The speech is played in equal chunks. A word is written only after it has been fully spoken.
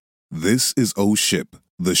This is Oh Ship,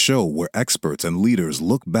 the show where experts and leaders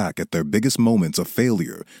look back at their biggest moments of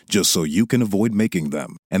failure just so you can avoid making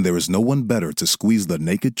them. And there is no one better to squeeze the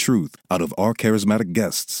naked truth out of our charismatic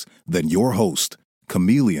guests than your host,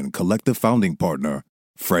 Chameleon Collective founding partner,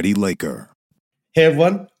 Freddie Laker. Hey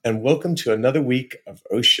everyone, and welcome to another week of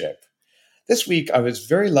Oh Ship. This week, I was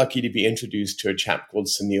very lucky to be introduced to a chap called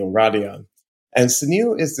Sunil Radia. And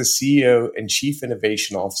Sunil is the CEO and Chief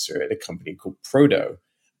Innovation Officer at a company called Prodo.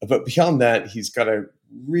 But beyond that, he's got a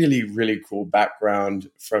really, really cool background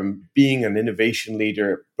from being an innovation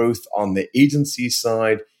leader, both on the agency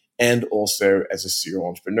side and also as a serial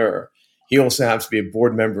entrepreneur. He also happens to be a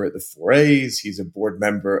board member at the 4As. He's a board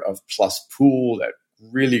member of Plus Pool, that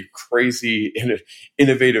really crazy,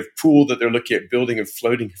 innovative pool that they're looking at building and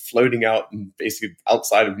floating out and basically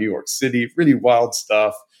outside of New York City. Really wild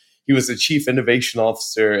stuff. He was the chief innovation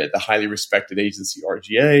officer at the highly respected agency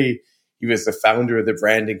RGA. He was the founder of the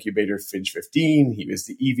brand incubator Finch 15. He was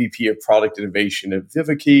the EVP of product innovation at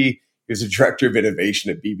Viviki. He was the director of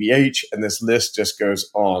innovation at BBH. And this list just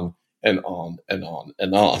goes on and on and on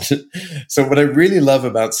and on. So what I really love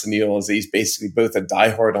about Sunil is that he's basically both a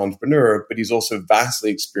diehard entrepreneur, but he's also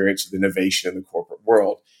vastly experienced with innovation in the corporate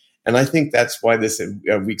world. And I think that's why this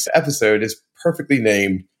week's episode is perfectly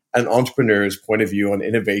named An Entrepreneur's Point of View on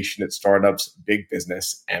Innovation at Startups, Big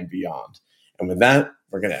Business, and Beyond. And with that,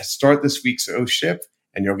 we're going to start this week's Oh Ship,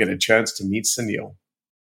 and you'll get a chance to meet Sunil.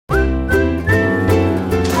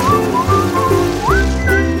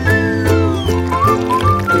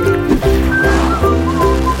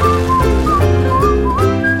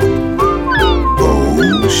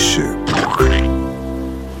 Oh Ship.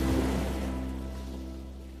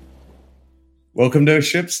 Welcome to Oh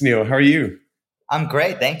Ship, Sunil. How are you? I'm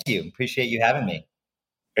great. Thank you. Appreciate you having me.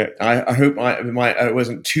 I hope I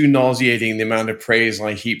wasn't too nauseating the amount of praise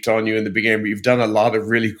I heaped on you in the beginning, but you've done a lot of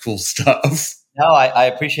really cool stuff. No, I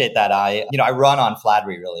appreciate that. I run on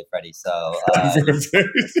flattery, really, Freddie. So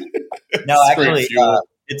no, actually,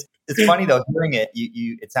 it's funny though. Hearing it,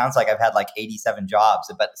 it sounds like I've had like 87 jobs,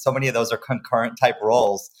 but so many of those are concurrent type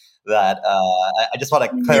roles that I just want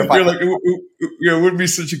to clarify. You're like, it would be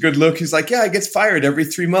such a good look. He's like, yeah, I get fired every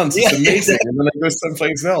 3 months. It's amazing. And then I go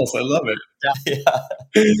someplace else. I love it.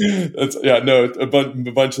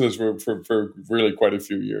 A bunch of those were for really quite a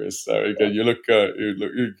few years. So again, you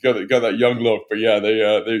got that young look, but yeah,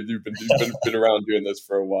 you've been around doing this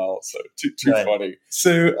for a while. So too right. Funny.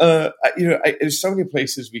 So there's so many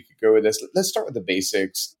places we could go with this. Let's start with the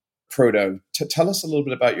basics. Prodo, tell us a little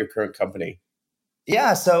bit about your current company.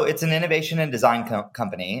 Yeah, so it's an innovation and design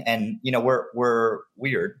company, and we're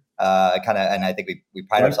weird, and I think we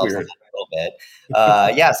pride ourselves on that a little bit.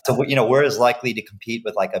 So we're as likely to compete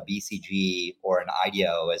with like a BCG or an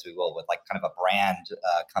IDEO as we will with like kind of a brand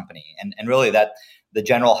company, and really that the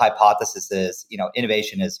general hypothesis is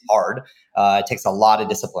innovation is hard. It takes a lot of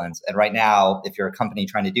disciplines, and right now, if you're a company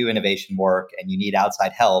trying to do innovation work and you need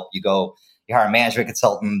outside help, you hire a management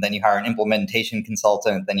consultant, then you hire an implementation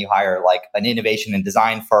consultant, then you hire like an innovation and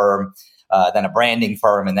design firm, then a branding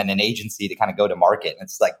firm, and then an agency to kind of go to market. And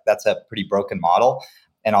it's like, that's a pretty broken model.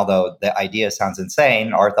 And although the idea sounds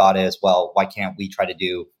insane, our thought is, well, why can't we try to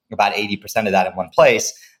do about 80% of that in one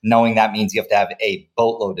place, knowing that means you have to have a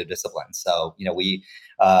boatload of disciplines. So, we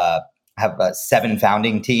have a 7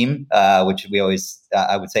 founding team, which we always,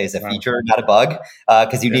 I would say is a feature, not a bug,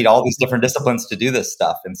 because you need all these different disciplines to do this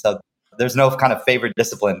stuff. And so there's no kind of favorite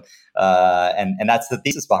discipline. And that's the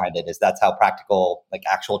thesis behind it, is that's how practical, like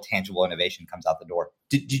actual tangible innovation comes out the door.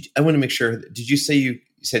 I want to make sure, did you say you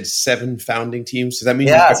said 7 founding teams? Does that mean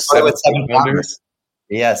you've got 7 founders?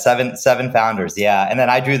 Yeah, seven founders. Yeah. And then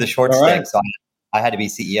I drew the short stick, so I had to be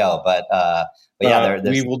CEO, but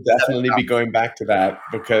we will definitely be going back to that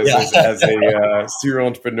because as a serial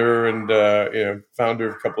entrepreneur and founder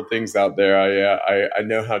of a couple of things out there, I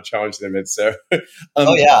know how challenging them is. So, I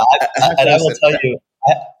will tell you,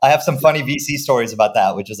 I have some funny VC stories about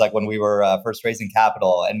that, which is like when we were first raising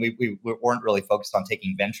capital, and we weren't really focused on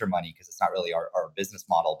taking venture money because it's not really our business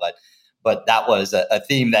model, but that was a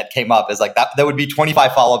theme that came up, is like that there would be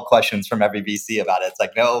 25 follow-up questions from every VC about it. It's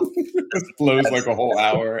like, no, it flows like a whole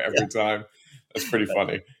hour every time. That's pretty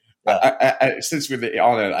funny. I since we're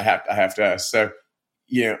on it, I have to ask. So,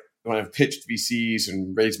 when I've pitched VCs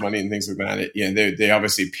and raised money and things like that, they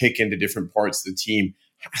obviously pick into different parts of the team.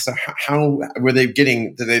 So how were they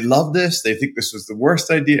getting? Did they love this? They think this was the worst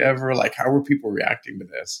idea ever? Like, how were people reacting to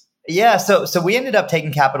this? Yeah, so we ended up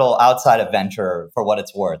taking capital outside of venture for what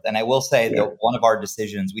it's worth. And I will say that one of our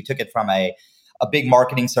decisions, we took it from a big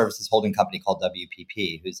marketing services holding company called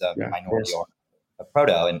WPP, who's a minority owner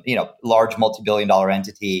Proto, and large multi-billion-dollar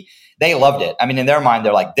entity. They loved it. I mean, in their mind,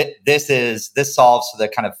 they're like, this solves the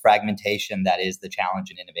kind of fragmentation that is the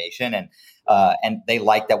challenge in innovation, and they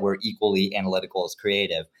like that we're equally analytical as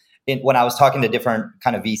creative. When I was talking to different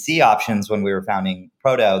kind of VC options when we were founding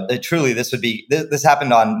Proto, truly this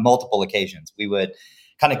happened on multiple occasions. We would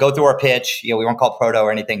kind of go through our pitch. We weren't called Proto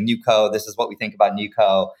or anything. NewCo. This is what we think about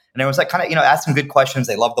NewCo. And it was like kind of ask some good questions.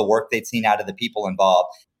 They loved the work they'd seen out of the people involved.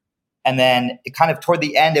 And then it kind of toward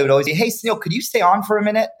the end, it would always be, "Hey, Sunil, could you stay on for a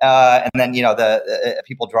minute?" And then the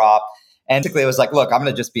people drop. And basically, it was like, "Look, I'm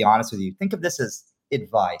going to just be honest with you. Think of this as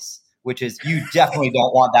advice, which is you definitely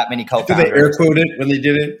don't want that many co-founders." Did they air quote it when they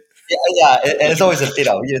did it? Yeah, and it's always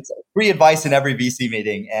it's free advice in every VC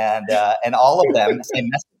meeting, and all of them the same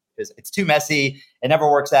message: it's too messy, it never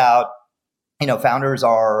works out. Founders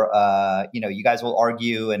are, you guys will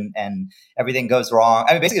argue, and everything goes wrong.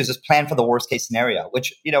 I mean, basically, it's just plan for the worst case scenario,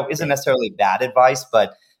 which isn't necessarily bad advice,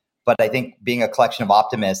 but I think being a collection of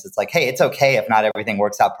optimists, it's like, hey, it's okay if not everything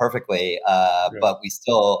works out perfectly, but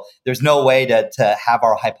there's no way to have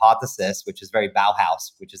our hypothesis, which is very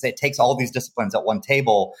Bauhaus, which is it takes all these disciplines at one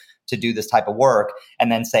table to do this type of work, and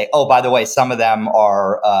then say, oh, by the way, some of them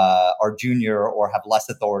are junior or have less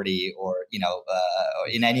authority, or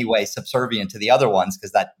in any way subservient to the other ones,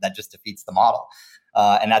 because that just defeats the model,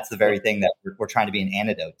 and that's the very thing that we're trying to be an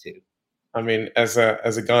antidote to. I mean, as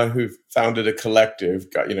a guy who founded a collective,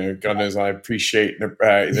 God knows I appreciate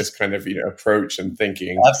this kind of approach and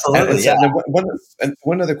thinking. Absolutely,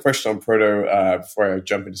 One other question on Proto before I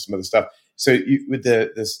jump into some other stuff. So with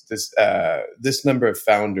this number of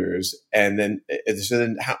founders, and then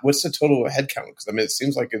what's the total headcount? Because I mean, it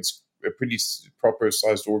seems like it's a pretty proper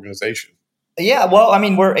sized organization. Yeah, well, I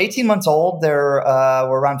mean, we're 18 months old. We're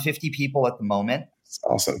around 50 people at the moment. That's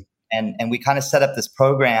awesome. And we kind of set up this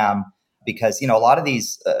program because, a lot of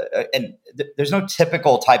these, there's no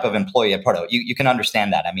typical type of employee at Proto. You can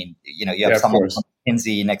understand that. I mean, you have someone from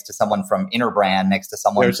McKinsey next to someone from Interbrand next to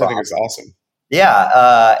someone I think it's awesome.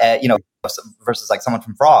 Yeah. Versus like someone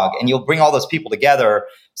from Frog, and you'll bring all those people together.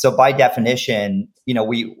 So by definition,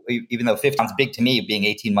 we even though 50 sounds big to me, being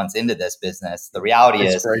 18 months into this business, the reality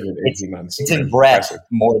is it's in breadth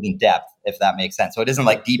more than depth, if that makes sense. So it isn't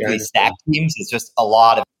like deeply stacked teams. It's just a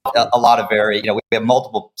lot of very, we have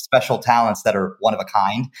multiple special talents that are one of a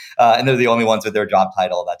kind, and they're the only ones with their job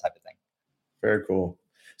title, that type of thing. Very cool.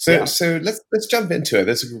 So let's jump into it.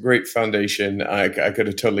 That's a great foundation. I could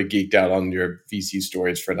have totally geeked out on your VC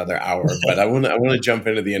stories for another hour, but I want to jump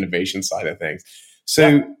into the innovation side of things.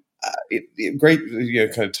 So great,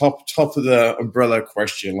 kind of top of the umbrella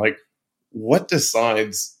question, like what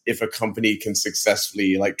decides if a company can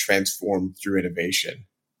successfully transform through innovation?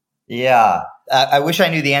 Yeah, I wish I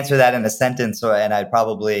knew the answer to that in a sentence, and I'd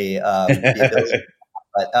probably but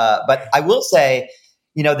I will say,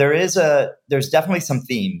 there's definitely some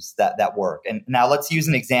themes that work. And now let's use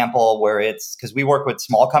an example where it's because we work with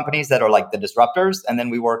small companies that are like the disruptors, and then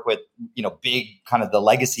we work with, big kind of the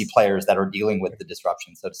legacy players that are dealing with the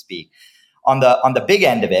disruption, so to speak. On the big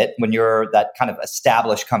end of it, when you're that kind of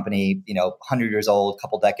established company, 100 years old,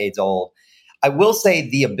 couple decades old, I will say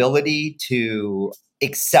the ability to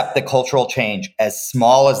accept the cultural change, as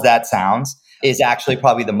small as that sounds, is actually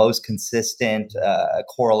probably the most consistent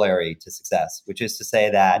corollary to success, which is to say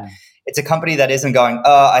that it's a company that isn't going,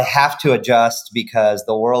 I have to adjust because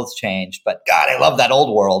the world's changed, but God, I love that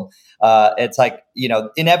old world. It's like,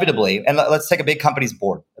 inevitably, and let's take a big company's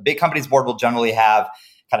board. A big company's board will generally have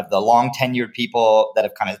kind of the long tenured people that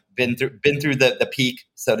have kind of been through the peak,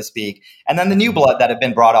 so to speak, and then the new blood that have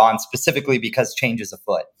been brought on specifically because change is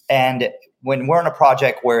afoot. And when we're in a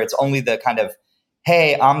project where it's only the kind of,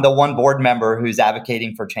 hey, I'm the one board member who's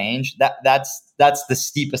advocating for change, that's the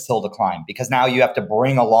steepest hill to climb, because now you have to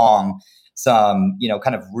bring along some,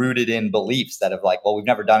 kind of rooted in beliefs that have like, well, we've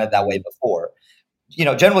never done it that way before.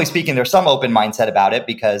 Generally speaking, there's some open mindset about it,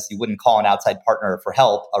 because you wouldn't call an outside partner for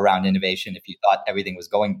help around innovation if you thought everything was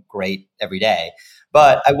going great every day.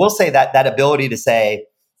 But I will say that ability to say,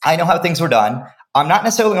 I know how things were done. I'm not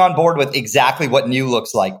necessarily on board with exactly what new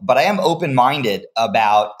looks like, but I am open-minded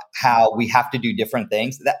about how we have to do different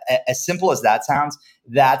things. That, as simple as that sounds,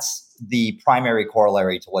 that's the primary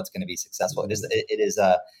corollary to what's going to be successful. It is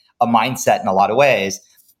a mindset in a lot of ways.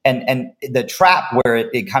 And the trap where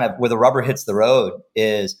it kind of, where the rubber hits the road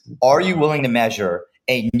is, are you willing to measure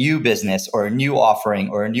a new business or a new offering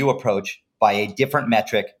or a new approach by a different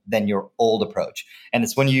metric than your old approach? And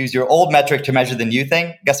it's when you use your old metric to measure the new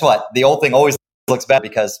thing, guess what? The old thing always looks better,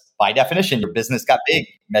 because by definition, your business got big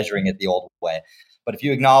measuring it the old way. But if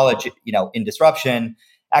you acknowledge, in disruption,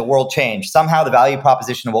 the world changed. Somehow the value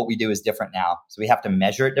proposition of what we do is different now. So we have to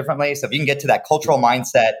measure it differently. So if you can get to that cultural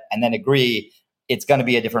mindset and then agree, it's going to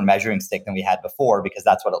be a different measuring stick than we had before, because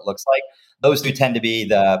that's what it looks like. Those two tend to be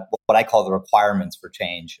what I call the requirements for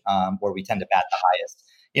change, where we tend to bat the highest.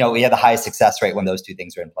 We have the highest success rate when those two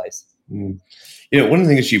things are in place. Mm. One of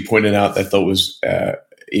the things you pointed out that I thought was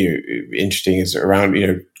interesting is around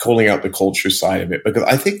calling out the culture side of it, because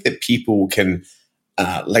I think that people can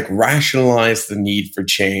rationalize the need for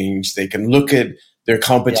change. They can look at their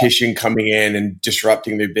competition coming in and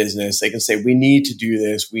disrupting their business. They can say, we need to do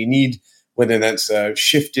this. We need, whether that's a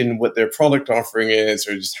shift in what their product offering is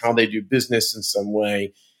or just how they do business in some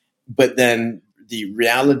way. But then the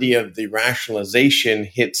reality of the rationalization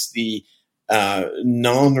hits the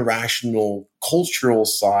non-rational cultural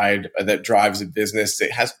side that drives a business.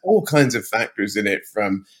 It has all kinds of factors in it,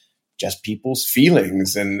 from just people's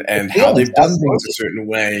feelings and how they've done things a certain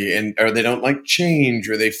way, or they don't like change,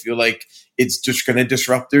 or they feel like it's just going to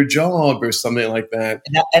disrupt their job or something like that.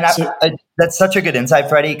 That's such a good insight,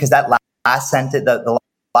 Freddie, because that last sentence, the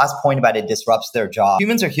last point about it disrupts their job.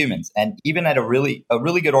 Humans are humans, and even at a really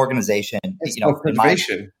good organization, it's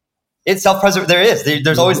self-preservation. It's self-preservation.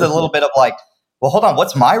 There's always a little bit of like, well, hold on,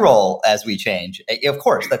 what's my role as we change? Of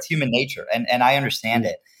course, that's human nature, and I understand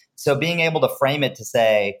it. So being able to frame it to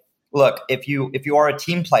say, look, if you are a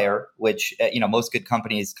team player, which most good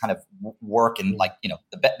companies kind of work in, like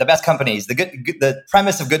the best companies, the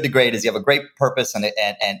premise of Good to Great is you have a great purpose and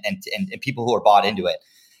people who are bought into it.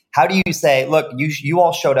 How do you say, look, you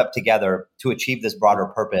all showed up together to achieve this broader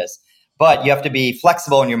purpose, but you have to be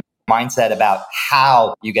flexible in your mindset about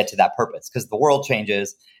how you get to that purpose, because the world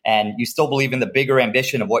changes and you still believe in the bigger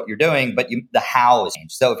ambition of what you're doing, but the how is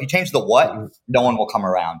changed. So if you change the what, no one will come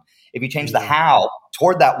around. If you change the how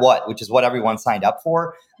toward that what, which is what everyone signed up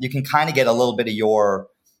for, you can kind of get a little bit of your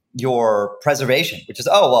preservation, which is,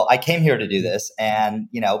 oh, well, I came here to do this. And,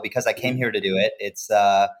 because I came here to do it, it's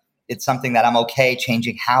something that I'm okay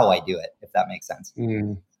changing how I do it, if that makes sense.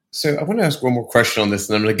 So I want to ask one more question on this,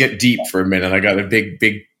 and I'm going to get deep for a minute. I got a big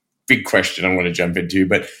question I want to jump into,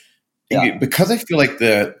 but because I feel like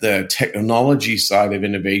the technology side of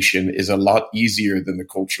innovation is a lot easier than the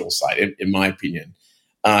cultural side, in my opinion.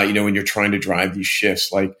 When you're trying to drive these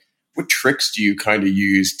shifts, like what tricks do you kind of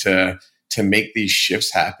use to make these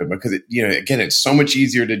shifts happen? Because again, it's so much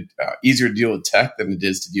easier to deal with tech than it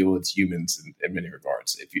is to deal with humans in many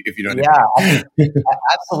regards. If you don't,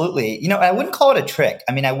 absolutely. I wouldn't call it a trick.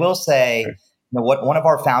 I mean, I will say, what one of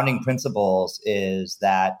our founding principles is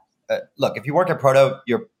that look, if you work at Proto,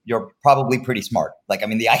 you're probably pretty smart. Like, I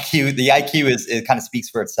mean, the IQ is, it kind of speaks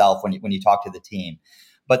for itself when you talk to the team.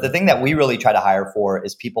 But the thing that we really try to hire for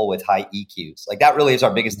is people with high EQs. Like, that really is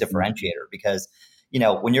our biggest differentiator, because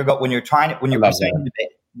when you're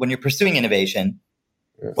pursuing innovation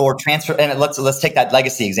or transfer, and let's take that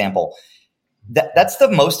legacy example. That's the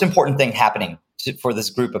most important thing happening for this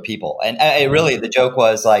group of people. And the joke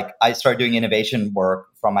was, like, I started doing innovation work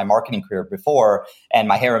from my marketing career before, and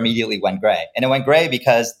my hair immediately went gray. And it went gray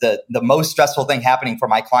because the most stressful thing happening for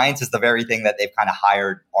my clients is the very thing that they've kind of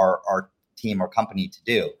hired our team or company to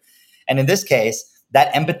do. And in this case,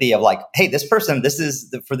 that empathy of like, hey, this person,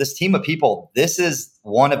 for this team of people, this is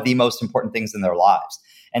one of the most important things in their lives.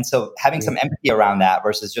 And so having some empathy around that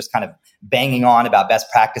versus just kind of banging on about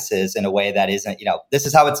best practices in a way that isn't, this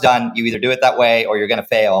is how it's done, you either do it that way or you're going to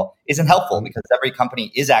fail, isn't helpful, because every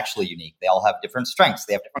company is actually unique. They all have different strengths.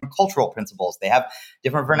 They have different cultural principles. They have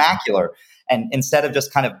different vernacular. And instead of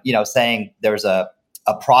just kind of, saying there's a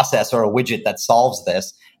process or a widget that solves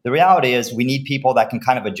this, the reality is we need people that can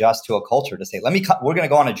kind of adjust to a culture to say, we're going to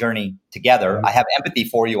go on a journey together. I have empathy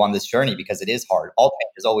for you on this journey because it is hard. All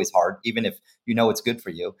change is always hard. Even if it's good for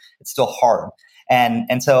you, it's still hard.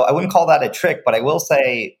 And so I wouldn't call that a trick, but I will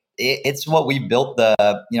say it's what we built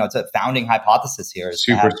it's a founding hypothesis here.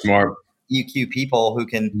 Super smart. EQ people who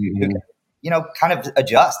can, kind of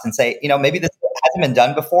adjust and say, maybe this hasn't been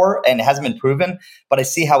done before and it hasn't been proven, but I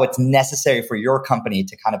see how it's necessary for your company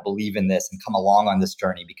to kind of believe in this and come along on this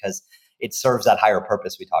journey because it serves that higher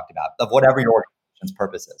purpose we talked about of whatever your organization's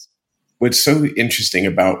purpose is. What's so interesting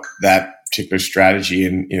about that particular strategy,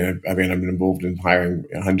 and I've been involved in hiring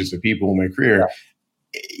hundreds of people in my career.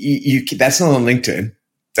 Yeah. That's not on LinkedIn.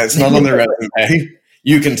 That's not on their resume.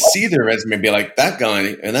 You can see their resume and be like, that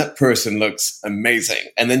guy and that person looks amazing,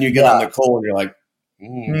 and then you get on the call and you're like,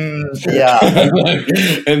 yeah.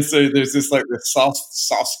 And so there's this soft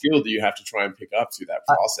skill that you have to try and pick up through that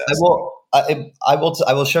process. I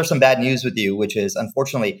will share some bad news with you, which is,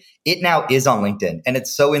 unfortunately, it now is on LinkedIn, and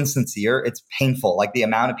it's so insincere. It's painful. Like, the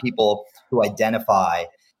amount of people who identify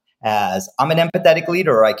as I'm an empathetic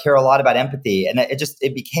leader, or I care a lot about empathy. And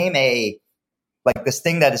it became this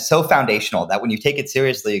thing that is so foundational that when you take it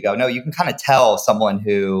seriously, you go, no, you can kind of tell someone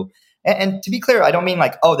who, and to be clear, I don't mean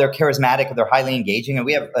like, oh, they're charismatic or they're highly engaging. And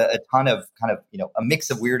we have a ton of kind of, a mix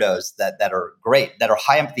of weirdos that are great, that are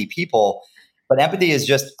high empathy people. But empathy is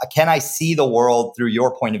just, can I see the world through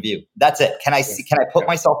your point of view? That's it. Can I put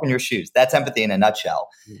myself in your shoes? That's empathy in a nutshell.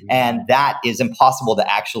 Mm-hmm. And that is impossible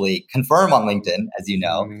to actually confirm on LinkedIn, as you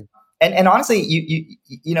know. Mm-hmm. And honestly,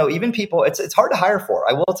 you know, even people, it's hard to hire for.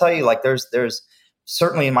 I will tell you, like there's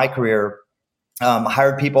certainly in my career,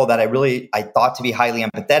 hired people that I thought to be highly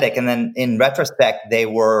empathetic. And then in retrospect, they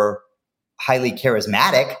were highly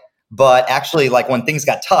charismatic. But actually, like when things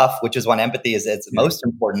got tough, which is when empathy is its most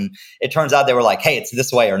important, it turns out they were like, hey, it's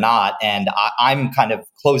this way or not. And I'm kind of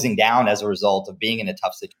closing down as a result of being in a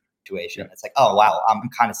tough situation. Yeah. It's like, oh, wow, I'm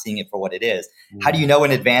kind of seeing it for what it is. Mm. How do you know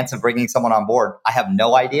in advance of bringing someone on board? I have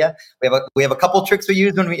no idea. We have a couple of tricks we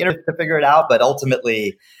use when we interview to figure it out, but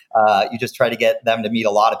ultimately, you just try to get them to meet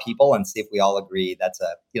a lot of people and see if we all agree that's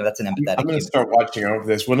an empathetic. I'm going to start watching over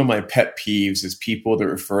this. One of my pet peeves is people that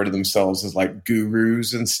refer to themselves as like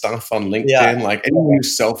gurus and stuff on LinkedIn. Yeah. Like anyone who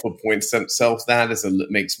self-appoints themselves that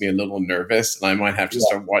makes me a little nervous, and I might have to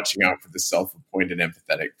start watching out for the self-appointed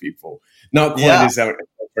empathetic people. Not quite as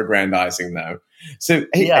aggrandizing though. So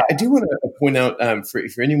hey, I do want to point out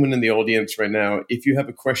for anyone in the audience right now, if you have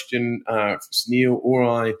a question for Sunil or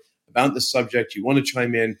I about the subject, you want to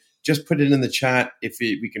chime in, just put it in the chat. If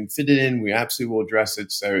we can fit it in, we absolutely will address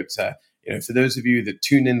it. So it's for those of you that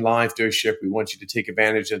tune in live to OSHIP, we want you to take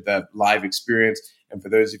advantage of that live experience. And for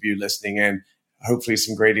those of you listening in, hopefully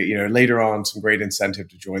some great, later on, some great incentive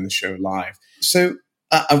to join the show live. So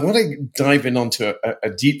I want to dive in onto a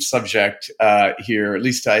deep subject here. At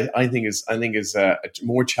least I think is a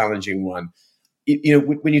more challenging one.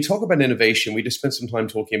 When you talk about innovation, we just spent some time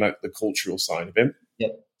talking about the cultural side of it.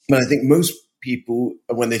 Yep. But I think most people,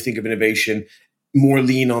 when they think of innovation, more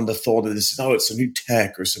lean on the thought of this. Oh, it's a new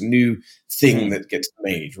tech or some new thing that gets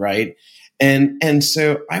made, right? And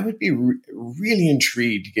so I would be really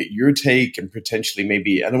intrigued to get your take and potentially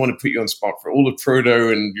maybe, I don't want to put you on the spot for all of Proto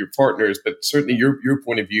and your partners, but certainly your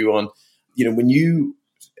point of view on, when you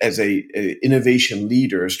as a innovation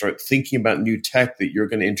leader start thinking about new tech that you're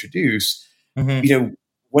going to introduce,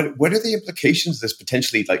 what are the implications of this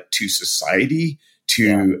potentially like to society,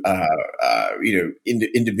 to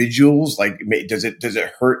individuals? Like, does it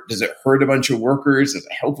hurt a bunch of workers? Does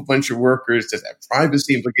it help a bunch of workers? Does it have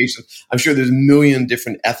privacy implications? I'm sure there's a million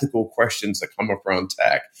different ethical questions that come up around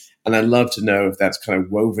tech, and I'd love to know if that's kind of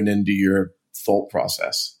woven into your thought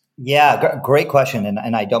process. Yeah, great question,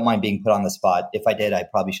 and I don't mind being put on the spot. If I did, I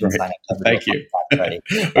probably shouldn't sign up. Thank you.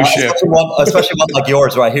 Especially one like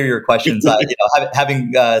yours, where I hear your questions.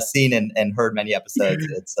 Having seen and heard many episodes,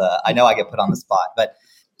 it's I know I get put on the spot. But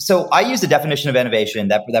so I use the definition of innovation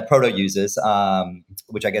that Proto uses,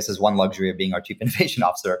 which I guess is one luxury of being our chief innovation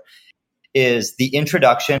officer, is the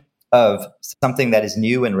introduction of something that is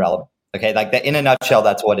new and relevant. Okay, like that in a nutshell,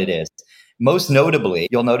 that's what it is. Most notably,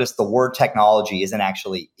 you'll notice the word technology isn't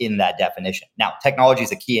actually in that definition. Now, technology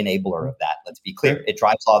is a key enabler of that. Let's be clear. It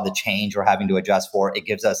drives a lot of the change we're having to adjust for. It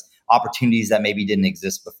gives us opportunities that maybe didn't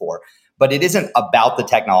exist before. But it isn't about the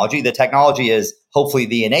technology. The technology is hopefully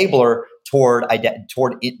the enabler toward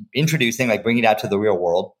introducing, like bringing it out to the real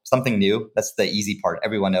world, something new. That's the easy part.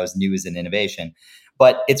 Everyone knows new is an innovation.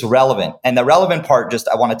 But it's relevant. And the relevant part,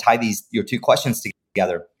 I want to tie your two questions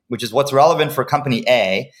together, which is what's relevant for company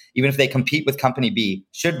A, even if they compete with company B,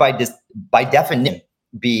 should by definition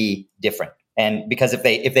be different. And because if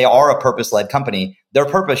they are a purpose-led company, their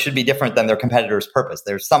purpose should be different than their competitor's purpose.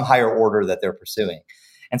 There's some higher order that they're pursuing.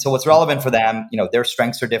 And so what's relevant for them, their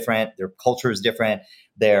strengths are different, their culture is different,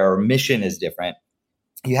 their mission is different.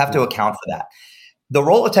 You have to account for that. The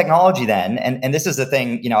role of technology then, and this is the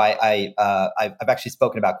thing, I've actually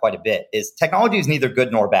spoken about quite a bit, is technology is neither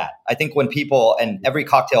good nor bad. I think when people, and every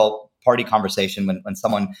cocktail party conversation, when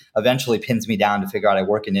someone eventually pins me down to figure out I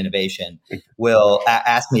work in innovation, will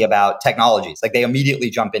ask me about technologies. Like they immediately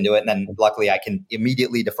jump into it, and then luckily I can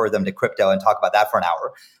immediately defer them to crypto and talk about that for an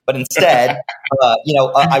hour. But instead,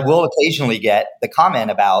 I will occasionally get the comment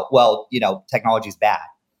about, well, technology is bad.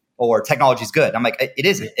 Or technology is good. I'm like, it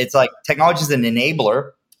isn't. It's like technology is an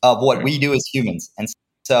enabler of what we do as humans. And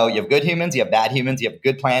so you have good humans, you have bad humans, you have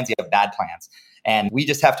good plans, you have bad plans. And we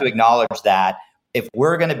just have to acknowledge that if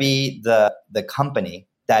we're going to be the company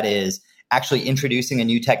that is actually introducing a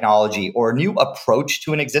new technology or a new approach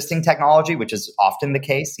to an existing technology, which is often the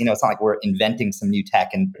case, it's not like we're inventing some new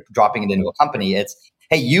tech and dropping it into a company. It's,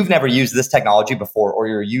 hey, you've never used this technology before, or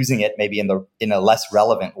you're using it maybe in a less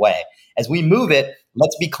relevant way. As we move it,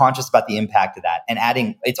 let's be conscious about the impact of that and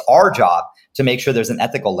adding, it's our job to make sure there's an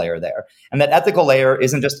ethical layer there. And that ethical layer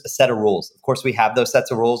isn't just a set of rules. Of course, we have those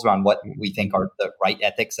sets of rules around what we think are the right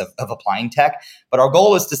ethics of applying tech. But our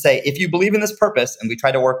goal is to say, if you believe in this purpose, and we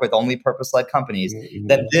try to work with only purpose-led companies,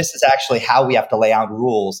 then this is actually how we have to lay out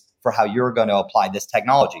rules for how you're going to apply this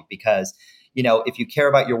technology. Because if you care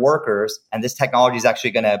about your workers and this technology is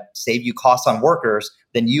actually going to save you costs on workers,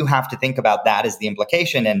 then you have to think about that as the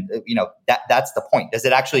implication. And, that's the point.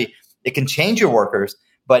 It can change your workers,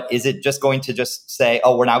 but is it just going to just say,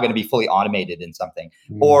 oh, we're now going to be fully automated in something?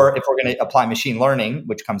 Or if we're going to apply machine learning,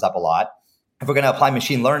 which comes up a lot, if we're going to apply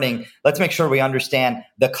machine learning, let's make sure we understand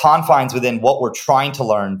the confines within what we're trying to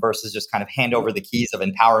learn versus just kind of hand over the keys of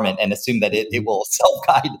empowerment and assume that it will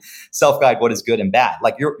self-guide what is good and bad.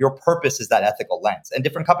 Like your purpose is that ethical lens, and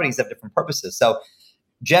different companies have different purposes. So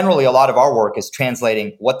generally, a lot of our work is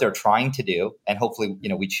translating what they're trying to do. And hopefully,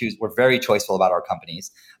 we're very choiceful about our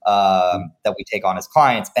companies that we take on as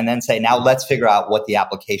clients, and then say, now let's figure out what the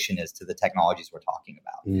application is to the technologies we're talking about.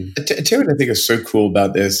 Tell me what I think is so cool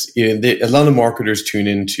about this. A lot of marketers tune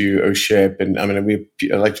into OSHIP, and I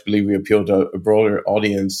like to believe we appeal to a broader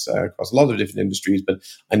audience across a lot of different industries, but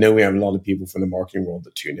I know we have a lot of people from the marketing world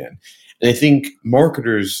that tune in. And I think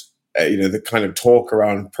marketers, the kind of talk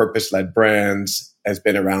around purpose-led brands has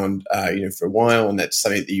been around, for a while, and that's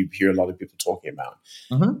something that you hear a lot of people talking about.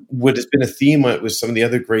 What has been a theme with some of the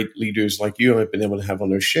other great leaders like you I've been able to have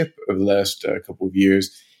on their ship over the last couple of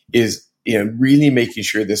years is, really making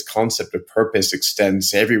sure this concept of purpose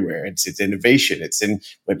extends everywhere. It's innovation.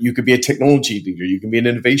 But you could be a technology leader, you can be an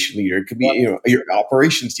innovation leader, it could be your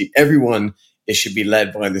operations team. Everyone should be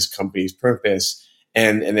led by this company's purpose.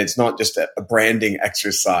 And it's not just a branding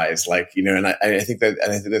exercise, and I think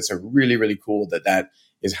that's a really, really cool that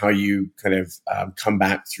is how you kind of come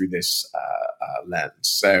back through this lens.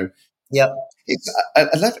 So, yeah,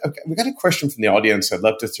 we got a question from the audience I'd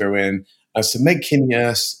love to throw in. So Meg Kinney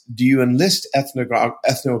asks, do you enlist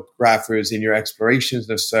ethnographers in your explorations?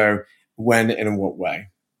 If so, when and in what way?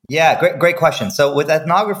 Yeah, great question. So with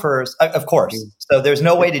ethnographers, of course, so there's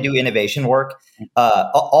no way to do innovation work.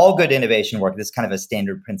 All good innovation work, this is kind of a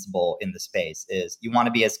standard principle in the space, is you want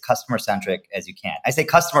to be as customer centric as you can. I say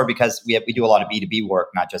customer because we do a lot of B2B work,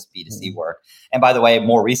 not just B2C work. And by the way,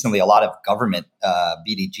 more recently, a lot of government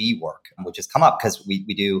B2G work, which has come up because we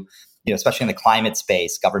do, especially in the climate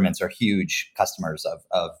space, governments are huge customers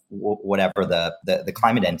of whatever the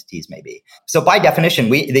climate entities may be. So by definition,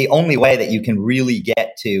 the only way that you can really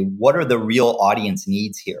get to what are the real audience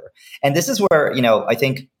needs here. And this is where, I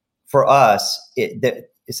think for us,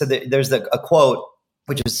 there's a quote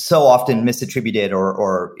which is so often misattributed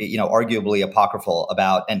or arguably apocryphal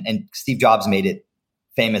about, and Steve Jobs made it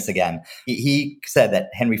famous again. He said that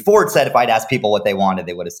Henry Ford said, if I'd asked people what they wanted,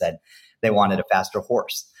 they would have said they wanted a faster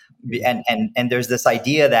horse. And there's this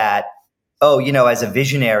idea that, as a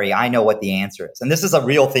visionary, I know what the answer is. And this is a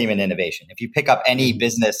real theme in innovation. If you pick up any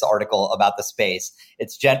business article about the space,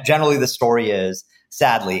 it's generally the story is,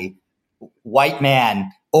 sadly, white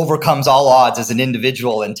man overcomes all odds as an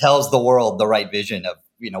individual and tells the world the right vision of,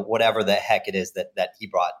 whatever the heck it is that he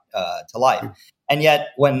brought to life. And yet,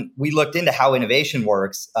 when we looked into how innovation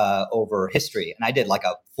works over history, and I did like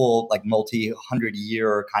a full,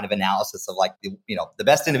 multi-100-year kind of analysis of the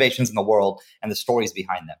best innovations in the world and the stories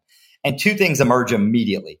behind them. And two things emerge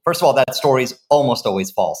immediately. First of all, that story is almost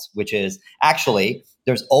always false, which is actually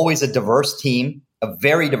there's always a diverse team, a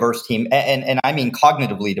very diverse team, and I mean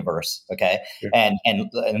cognitively diverse. Okay, yeah.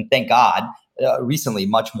 And thank God. Recently,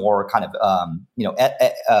 much more kind of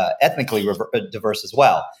ethnically diverse as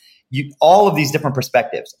well. All of these different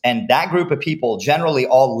perspectives, and that group of people generally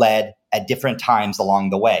all led at different times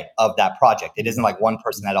along the way of that project. It isn't like one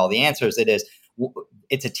person had all the answers.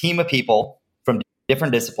 It's a team of people from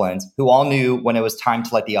different disciplines who all knew when it was time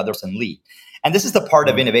to let the other person lead. And this is the part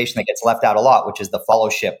of innovation that gets left out a lot, which is the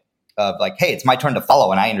fellowship of hey, it's my turn to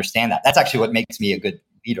follow, and I understand that. That's actually what makes me a good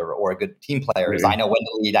leader or a good team player is I know when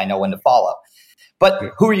to lead, I know when to follow.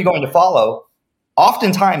 But who are you going to follow?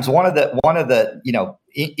 Oftentimes, one of the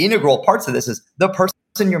integral parts of this is the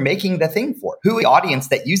person you're making the thing for. Who is the audience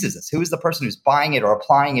that uses this? Who is the person who's buying it or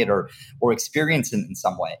applying it or experiencing it in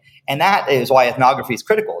some way? And that is why ethnography is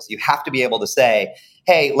critical. So you have to be able to say,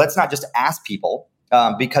 hey, let's not just ask people,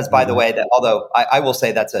 because by the way, that although I will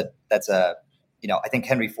say that's a I think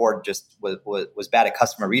Henry Ford just was bad at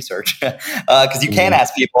customer research because you can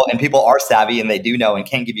ask people and people are savvy and they do know and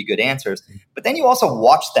can give you good answers. But then you also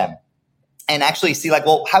watch them and actually see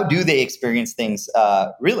how do they experience things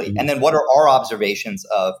really? And then what are our observations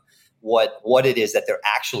of what it is that they're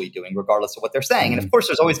actually doing, regardless of what they're saying. And of course,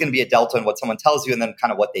 there's always going to be a delta in what someone tells you and then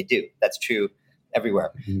kind of what they do. That's true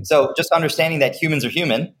everywhere. So just understanding that humans are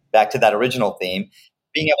human, back to that original theme,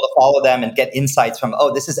 being able to follow them and get insights from,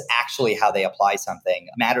 oh, this is actually how they apply something,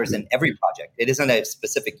 matters in every project. It isn't a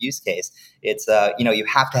specific use case. It's, you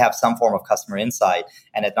have to have some form of customer insight,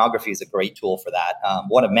 and ethnography is a great tool for that.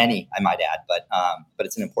 One of many, I might add, but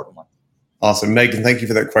it's an important one. Awesome. Megan, thank you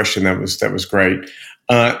for that question. That was great.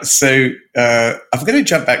 So I'm going to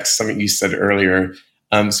jump back to something you said earlier.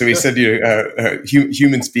 So we said,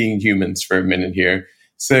 humans being humans for a minute here.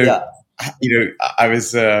 So, I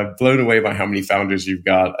was blown away by how many founders you've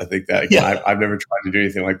got. I think that I've never tried to do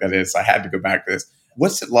anything like that. So I had to go back to this.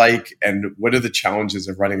 What's it like, and what are the challenges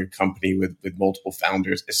of running a company with multiple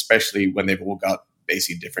founders, especially when they've all got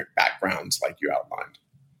basically different backgrounds like you outlined?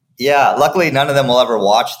 Yeah, luckily none of them will ever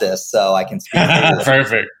watch this, so I can speak.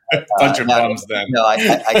 Perfect. Bunch of bums then. No,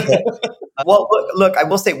 I could. Well, look, I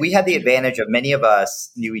will say we had the advantage of many of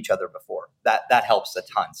us knew each other before. That helps a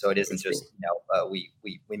ton. So it isn't just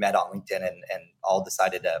we met on LinkedIn and all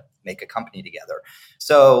decided to make a company together.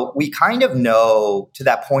 So we kind of know, to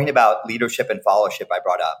that point about leadership and followership I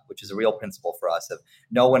brought up, which is a real principle for us of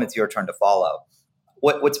know when it's your turn to follow.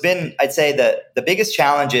 What's been, I'd say, the biggest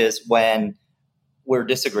challenge is when we're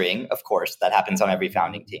disagreeing. Of course, that happens on every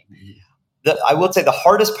founding team. I would say the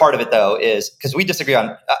hardest part of it, though, is because we disagree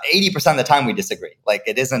on 80% of the time we disagree. Like,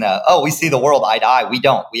 it isn't we see the world eye to eye. We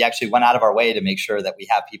don't. We actually went out of our way to make sure that we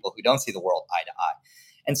have people who don't see the world eye to eye.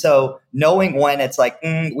 And so knowing when it's like,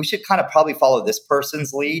 we should kind of probably follow this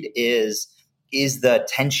person's lead is the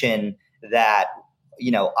tension that,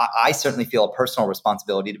 I certainly feel a personal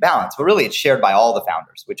responsibility to balance. But really, it's shared by all the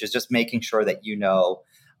founders, which is just making sure that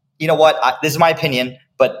this is my opinion,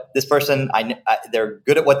 but this person, they're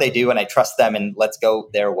good at what they do and I trust them and let's go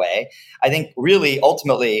their way. I think really,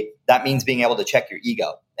 ultimately, that means being able to check your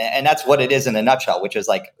ego. And that's what it is in a nutshell, which is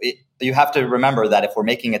like, you have to remember that if we're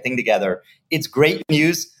making a thing together, it's great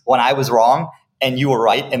news when I was wrong and you were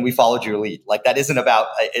right and we followed your lead. Like, that isn't about,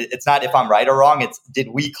 it's not if I'm right or wrong, it's did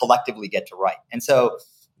we collectively get to right? And so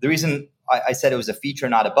the reason I said it was a feature,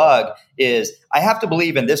 not a bug, is I have to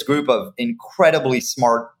believe in this group of incredibly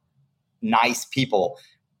smart, nice people,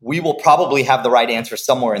 we will probably have the right answer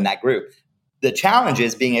somewhere in that group. The challenge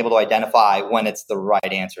is being able to identify when it's the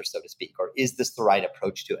right answer, so to speak, or is this the right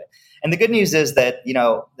approach to it? And the good news is that,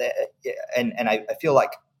 I feel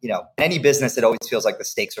like, in any business, it always feels like the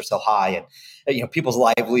stakes are so high and, people's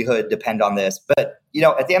livelihood depend on this. But,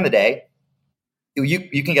 at the end of the day,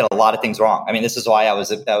 you can get a lot of things wrong. I mean, this is why I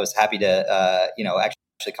was happy to,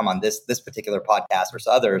 actually come on this particular podcast versus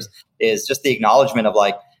others, is just the acknowledgement of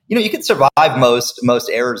like, you can survive most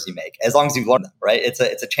errors you make as long as you learn them, right? It's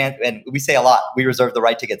a chance. And we say a lot, we reserve the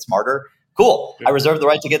right to get smarter. Cool. Yeah. I reserve the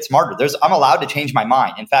right to get smarter. I'm allowed to change my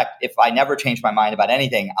mind. In fact, if I never change my mind about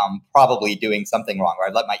anything, I'm probably doing something wrong, or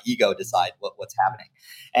I let my ego decide what's happening.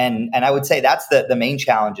 And I would say that's the main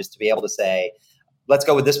challenge, is to be able to say, let's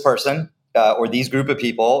go with this person or these group of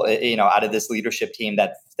people, out of this leadership team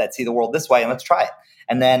that see the world this way, and let's try it.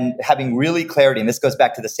 And then having really clarity, and this goes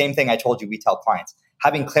back to the same thing I told you we tell clients,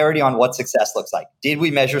 having clarity on what success looks like. Did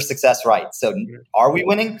we measure success right? So are we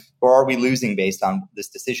winning or are we losing based on this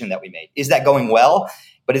decision that we made? Is that going well?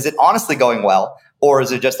 But is it honestly going well? Or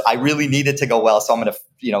is it just, I really need it to go well, so I'm going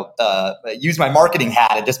to use my marketing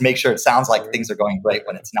hat and just make sure it sounds like things are going great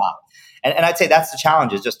when it's not. And I'd say that's the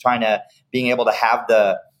challenge, is just being able to have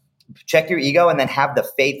check your ego and then have the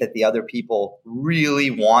faith that the other people really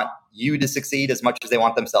want you to succeed as much as they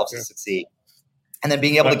want themselves to succeed. And then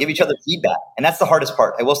being able to give each other feedback. And that's the hardest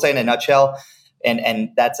part. I will say, in a nutshell, and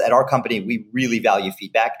that's at our company, we really value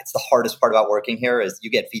feedback. It's the hardest part about working here, is you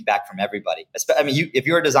get feedback from everybody. I mean, if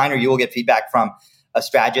you're a designer, you will get feedback from a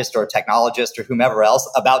strategist or a technologist or whomever else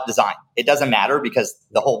about design. It doesn't matter, because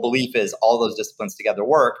the whole belief is all those disciplines together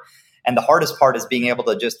work. And the hardest part is being able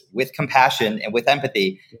to just, with compassion and with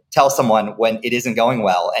empathy, tell someone when it isn't going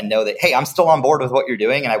well and know that, hey, I'm still on board with what you're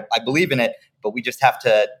doing and I believe in it, but we just have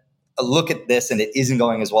to look at this and it isn't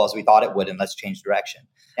going as well as we thought it would, and let's change direction.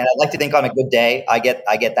 And I'd like to think on a good day, I get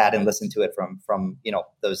that and listen to it from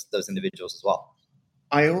those individuals as well.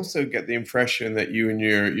 I also get the impression that you and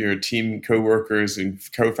your team coworkers and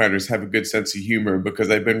co-founders have a good sense of humor, because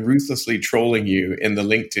I've been ruthlessly trolling you in the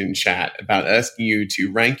LinkedIn chat about asking you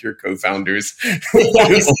to rank your co-founders,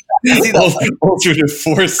 also to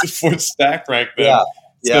force stack rank them.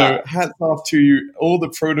 Yeah. So hats off to you, all the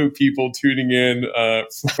proto people tuning in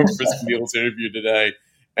for Sunil's interview today.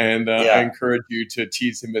 And I encourage you to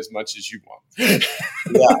tease him as much as you want.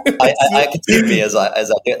 I can see me as I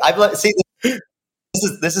do.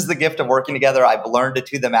 this is the gift of working together. I've learned to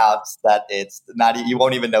tune them out so that it's not, you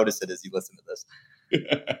won't even notice it as you listen to this.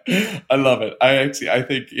 I love it. I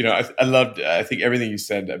think, I think everything you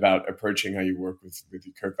said about approaching how you work with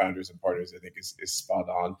your co-founders and partners, I think is spot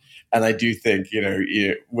on. And I do think,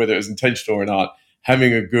 whether it's intentional or not,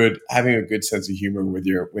 having a good sense of humor with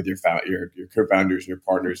your co-founders, your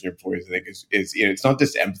partners, and your employees, I think is it's not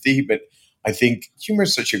just empathy, but I think humor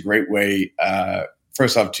is such a great way,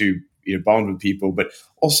 first off, to bond with people, but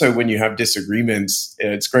also when you have disagreements,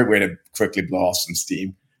 it's a great way to quickly blow off some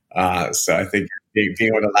steam. So I think being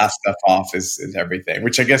able to laugh stuff off is everything,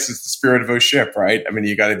 which I guess is the spirit of OSHIP, right? I mean,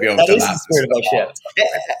 you got to be able to laugh. That is the spirit of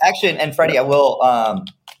OSHIP. Actually, and Freddie, I will,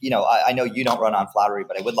 I know you don't run on flattery,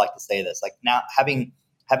 but I would like to say this. Like now, having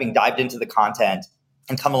dived into the content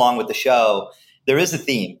and come along with the show, there is a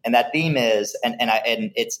theme, and that theme is, and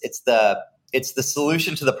it's the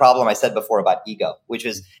solution to the problem I said before about ego, which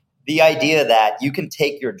is the idea that you can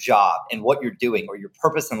take your job and what you're doing or your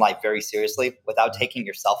purpose in life very seriously without taking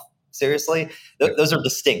yourself seriously. Those are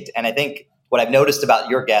distinct. And I think what I've noticed about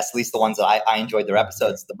your guests, at least the ones that I enjoyed their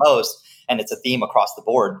episodes the most, and it's a theme across the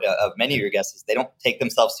board of many of your guests, is they don't take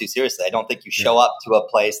themselves too seriously. I don't think you show up to a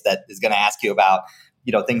place that is going to ask you about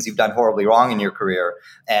things you've done horribly wrong in your career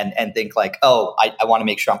and think like, oh, I want to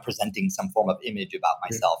make sure I'm presenting some form of image about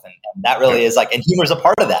myself. And that really is like, and humor is a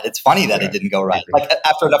part of that. It's funny that it didn't go right. Like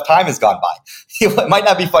after enough time has gone by, it might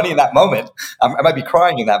not be funny in that moment. I might be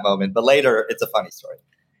crying in that moment, but later it's a funny story.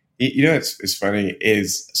 It's funny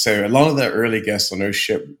is, so a lot of the early guests on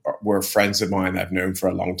OSHIP were friends of mine that I've known for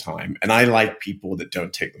a long time. And I like people that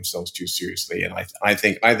don't take themselves too seriously. And I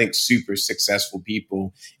think super successful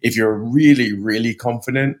people, if you're really, really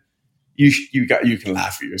confident, you can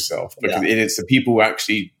laugh at yourself, because it's the people who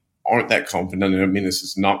actually aren't that confident. I don't mean this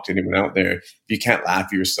is knocked anyone out there. If you can't laugh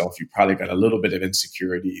at yourself, you probably got a little bit of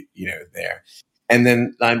insecurity, there. And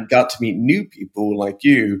then I got to meet new people like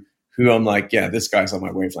you, who I'm like, yeah, this guy's on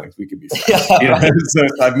my wavelength. We could be friends. So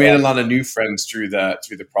I've made a lot of new friends through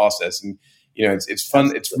the process, and it's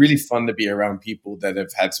fun. It's really fun to be around people that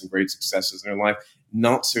have had some great successes in their life.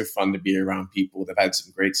 Not so fun to be around people that have had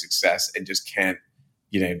some great success and just can't,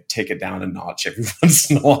 take it down a notch every once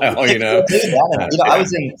in a while. I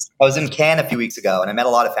was in Cannes a few weeks ago, and I met a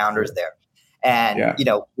lot of founders there. And,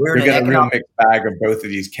 we're in a real mixed bag of both of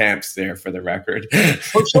these camps there, for the record.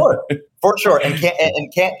 For sure. And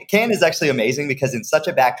Cannes is actually amazing, because in such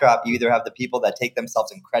a backdrop, you either have the people that take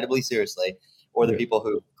themselves incredibly seriously or the people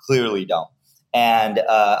who clearly don't. And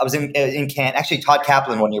I was in Cannes. Actually, Todd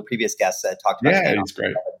Kaplan, one of your previous guests, talked about Cannes. It's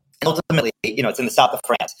great. And ultimately, it's in the south of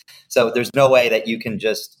France. So there's no way that you can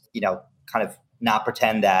just, kind of not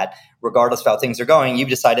pretend that regardless of how things are going, you've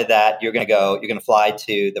decided that you're going to fly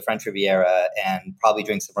to the French Riviera and probably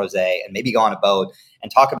drink some rosé and maybe go on a boat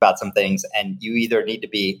and talk about some things. And you either need to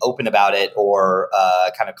be open about it or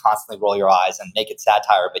kind of constantly roll your eyes and make it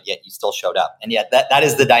satire, but yet you still showed up. And yet that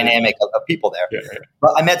is the dynamic of people there. Yeah.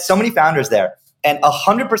 But I met so many founders there, and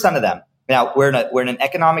 100% of them, now we're in an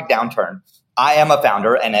economic downturn. I am a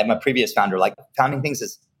founder, and I'm a previous founder. Like, founding things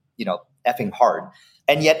is, effing hard.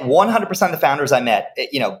 And yet 100% of the founders I met,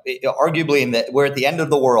 arguably we're at the end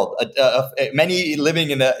of the world, many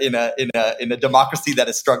living in a democracy that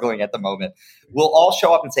is struggling at the moment, will all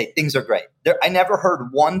show up and say things are great. I never heard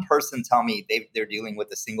one person tell me they're dealing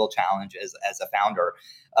with a single challenge as a founder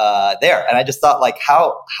there. And I just thought, like,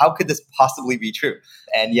 how could this possibly be true?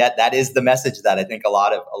 And yet that is the message that I think a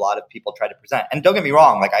lot of people try to present. And don't get me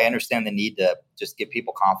wrong, like, I understand the need to just give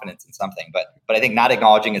people confidence in something, but I think not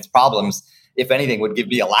acknowledging its problems, if anything, would give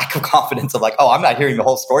me a lack of confidence of like, oh, I'm not hearing the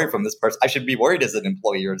whole story from this person. I should be worried as an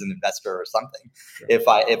employee or as an investor or something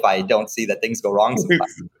if I don't see that things go wrong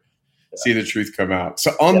sometimes. See the truth come out.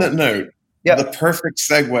 So on that note, the perfect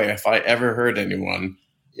segue, if I ever heard anyone,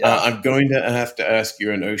 I'm going to have to ask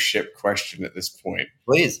you an OSHIP question at this point.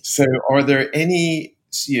 Please. So are there any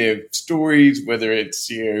stories, whether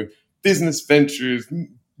it's business ventures,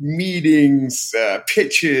 meetings,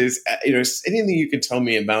 pitches, anything you can tell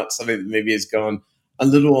me about something that maybe has gone a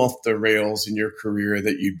little off the rails in your career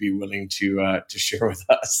that you'd be willing to share with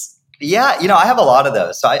us? Yeah, I have a lot of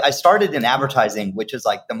those. So I started in advertising, which is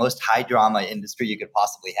like the most high drama industry you could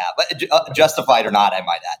possibly have, but justified or not, I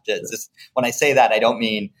might add. Just, when I say that, I don't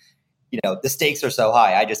mean, the stakes are so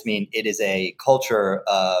high. I just mean it is a culture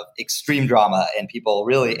of extreme drama, and people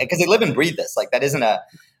really, because they live and breathe this. Like, that isn't a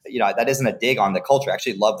dig on the culture. I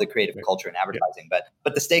actually love the creative culture in advertising,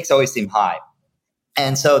 but the stakes always seem high.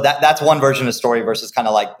 And so that's one version of the story versus kind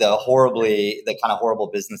of like the kind of horrible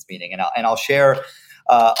business meeting. And I'll share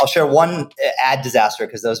I'll share one ad disaster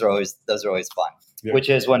because those are always fun. Yeah.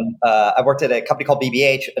 Which is when I worked at a company called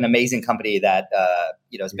BBH, an amazing company that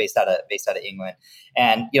is based out of England,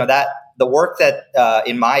 and that the work that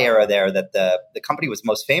in my era there that the company was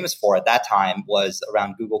most famous for at that time was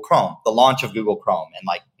around Google Chrome, the launch of Google Chrome,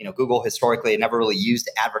 and Google historically had never really used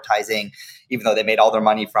advertising, even though they made all their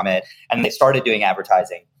money from it, and they started doing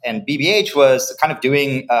advertising, and BBH was kind of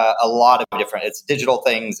doing a lot of different digital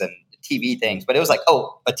things and TV things, but it was like,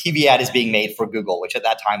 oh, a TV ad is being made for Google, which at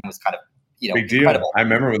that time was kind of big deal. Incredible. I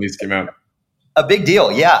remember when these came out. A big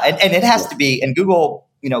deal, yeah. And it has to be, and Google,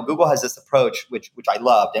 Google has this approach, which I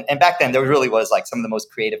loved. And back then there really was like some of the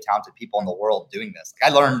most creative, talented people in the world doing this.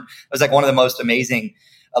 Like I learned, it was like one of the most amazing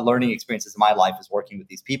learning experiences of my life is working with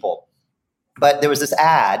these people. But there was this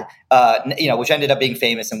ad, which ended up being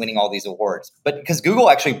famous and winning all these awards. But because Google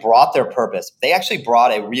actually brought their purpose, they actually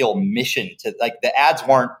brought a real mission to, like, the ads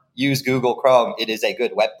weren't use Google Chrome, it is a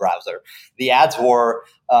good web browser. The ads were,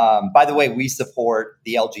 by the way, we support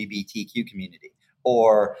the LGBTQ community.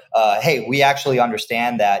 Or, hey, we actually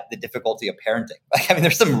understand that the difficulty of parenting. Like, I mean,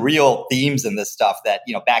 there's some real themes in this stuff that,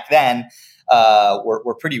 back then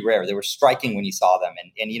were pretty rare. They were striking when you saw them.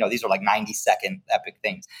 And these are like 90-second epic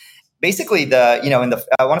things. Basically, I want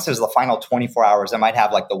to say it was the final 24 hours. I might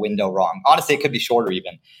have like the window wrong. Honestly, it could be shorter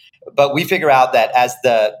even. But we figure out that as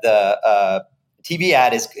the TV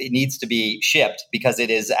ad it needs to be shipped because it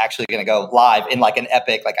is actually going to go live in like an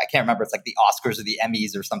epic, like I can't remember, it's like the Oscars or the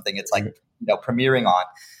Emmys or something. It's like, premiering on.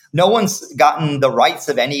 No one's gotten the rights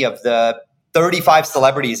of any of the 35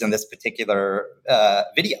 celebrities in this particular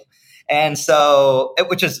video. And so,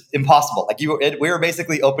 which is impossible. Like we were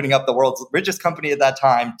basically opening up the world's richest company at that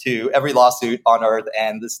time to every lawsuit on earth.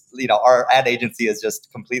 And this, our ad agency is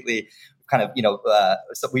just completely kind of,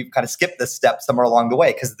 so we've kind of skipped this step somewhere along the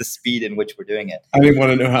way because of the speed in which we're doing it. I didn't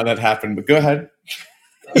want to know how that happened, but go ahead.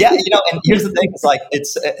 Yeah, and here's the thing. It's like,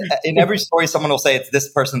 it's in every story, someone will say it's this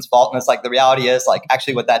person's fault. And it's like, the reality is like,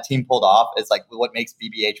 actually what that team pulled off is like what makes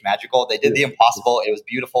BBH magical. They did the impossible. It was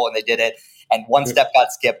beautiful and they did it. And one step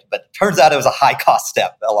got skipped, but it turns out it was a high cost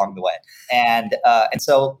step along the way. And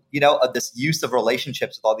so, this use of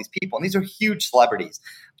relationships with all these people, and these are huge celebrities,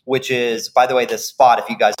 which is, by the way, this spot, if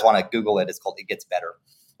you guys want to Google it, it's called It Gets Better.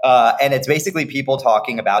 And it's basically people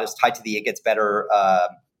talking about, it's tied to the It Gets Better.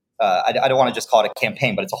 I don't want to just call it a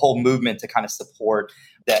campaign, but it's a whole movement to kind of support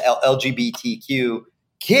the LGBTQ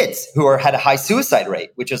kids who had a high suicide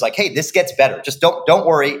rate, which is like, hey, this gets better. Just don't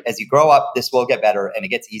worry. As you grow up, this will get better and it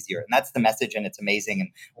gets easier. And that's the message. And it's amazing.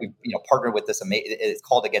 And we partnered with this. It's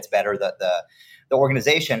called It Gets Better, the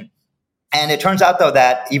organization. And it turns out, though,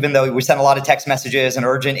 that even though we sent a lot of text messages and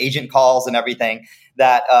urgent agent calls and everything,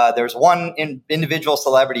 that there's one individual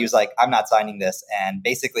celebrity who's like, I'm not signing this, and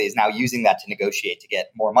basically is now using that to negotiate to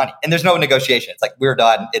get more money. And there's no negotiation. It's like, we're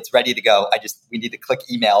done. It's ready to go. We need to click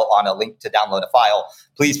email on a link to download a file.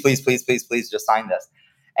 Please, please, please, please, please just sign this.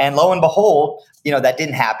 And lo and behold, that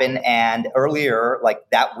didn't happen. And earlier, like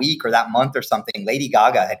that week or that month or something, Lady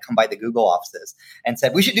Gaga had come by the Google offices and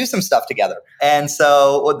said, we should do some stuff together. And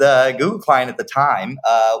so the Google client at the time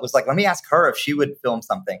was like, let me ask her if she would film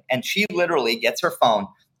something. And she literally gets her phone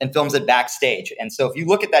and films it backstage. And so if you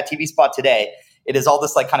look at that TV spot today, it is all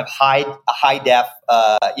this like kind of high def,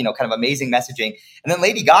 kind of amazing messaging. And then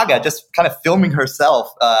Lady Gaga just kind of filming herself,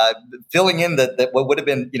 filling in the what would have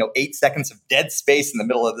been, 8 seconds of dead space in the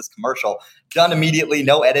middle of this commercial, done immediately,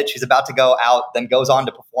 no edit. She's about to go out, then goes on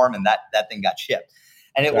to perform, and that thing got shipped.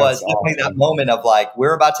 And it was definitely that moment of like,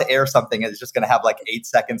 we're about to air something and it's just going to have like 8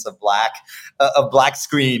 seconds of black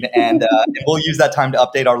screen. And we'll use that time to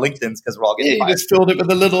update our LinkedIns because we're all getting fired. You just filled it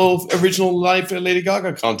with a little original live Lady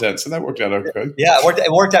Gaga content. So that worked out okay. Yeah,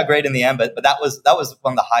 it worked out great in the end, but that was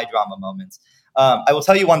one of the high drama moments. I will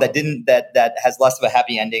tell you one that has less of a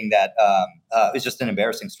happy ending that is just an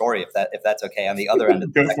embarrassing story, if that's okay, on the other end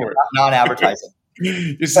of the non-advertising.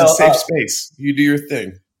 It's a safe space. You do your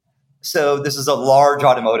thing. So this is a large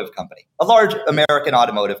automotive company, a large American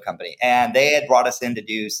automotive company. And they had brought us in to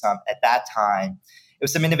do at that time, it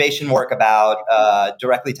was some innovation work about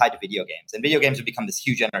directly tied to video games. And video games have become this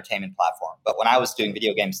huge entertainment platform. But when I was doing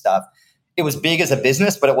video game stuff, it was big as a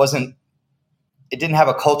business, but it didn't have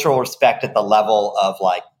a cultural respect at the level of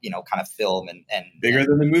like, kind of film and bigger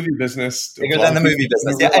than the movie business. Bigger than the movie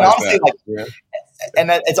business. Yeah. And honestly,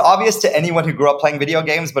 and it's obvious to anyone who grew up playing video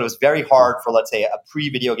games, but it was very hard for, let's say, a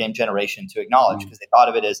pre-video game generation to acknowledge because they thought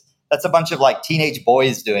of it as that's a bunch of like teenage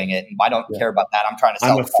boys doing it. And I don't care about that. I'm trying to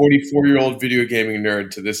sell. I'm a 44-year-old video gaming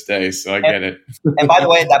nerd to this day, so I get it. And by the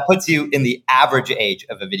way, that puts you in the average age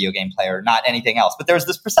of a video game player, not anything else. But there was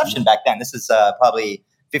this perception back then. This is probably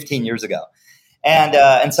 15 years ago.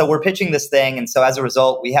 And so we're pitching this thing. And so as a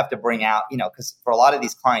result, we have to bring out, because for a lot of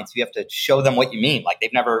these clients, you have to show them what you mean. Like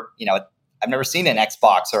they've never, I've never seen an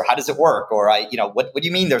Xbox, or how does it work? Or what do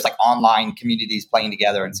you mean there's like online communities playing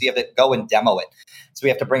together? And so you have to go and demo it. So we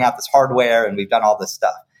have to bring out this hardware, and we've done all this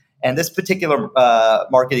stuff. And this particular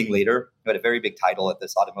marketing leader, who had a very big title at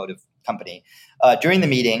this automotive company, during the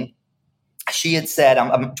meeting, she had said,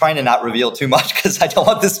 I'm trying to not reveal too much because I don't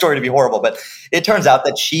want this story to be horrible, but it turns out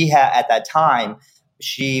that she had, at that time,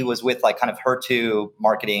 she was with like kind of her two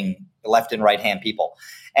marketing left and right hand people.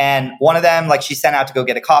 And one of them, like she sent out to go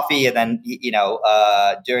get a coffee, and then,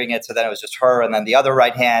 during it. So then it was just her and then the other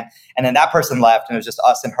right hand. And then that person left, and it was just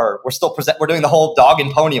us and her. We're doing the whole dog and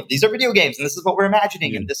pony of these are video games, and this is what we're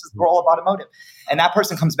imagining. And this is we're all about automotive. And that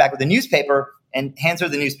person comes back with a newspaper and hands her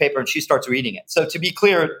the newspaper, and she starts reading it. So to be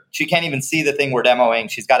clear, she can't even see the thing we're demoing.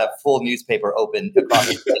 She's got a full newspaper open across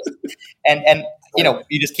her face. And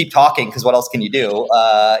you just keep talking, because what else can you do?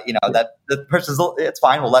 That the person's, it's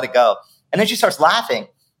fine, we'll let it go. And then she starts laughing.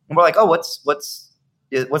 And we're like, oh, what's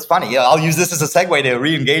funny? I'll use this as a segue to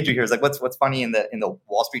re-engage you here. It's like, what's funny in the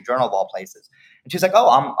Wall Street Journal of all places? And she's like,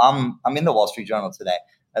 oh, I'm in the Wall Street Journal today.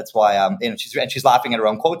 That's why she's laughing at her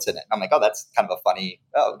own quotes in it. I'm like, oh, that's kind of a funny.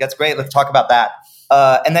 Oh, that's great. Let's talk about that.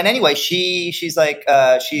 And then anyway, she's like,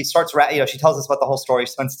 she starts, she tells us about the whole story.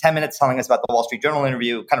 She spends 10 minutes telling us about the Wall Street Journal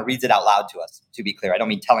interview. Kind of reads it out loud to us. To be clear, I don't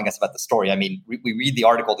mean telling us about the story. I mean we read the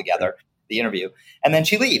article together, the interview, and then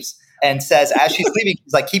she leaves. And says, as she's leaving,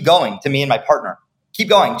 she's like, keep going, to me and my partner. Keep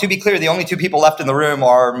going. To be clear, the only two people left in the room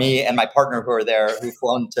are me and my partner, who are there, who've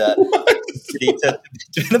flown to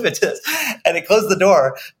the pitches. And he closed the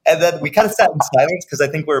door. And then we kind of sat in silence, because I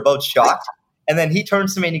think we were both shocked. And then he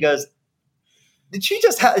turns to me and he goes, did she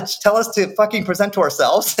just tell us to fucking present to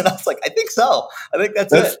ourselves? And I was like, I think so. I think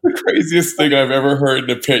that's it. That's the craziest thing I've ever heard in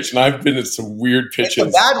a pitch. And I've been in some weird pitches.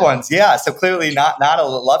 Some bad ones, yeah. So clearly not a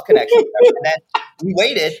love connection. And then we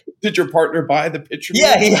waited. Did your partner buy the pitch?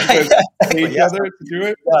 Yeah. Pay each other to do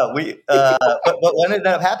it? Yeah, but what ended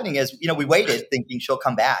up happening is, we waited thinking she'll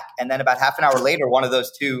come back. And then about half an hour later, one of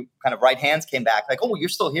those two kind of right hands came back. Like, oh, you're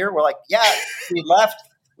still here? We're like, yeah, she left.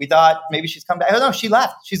 We thought maybe she's come back. Oh, no, she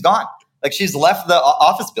left. She's gone. Like, she's left the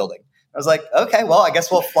office building. I was like, okay, well, I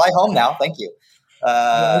guess we'll fly home now. Thank you.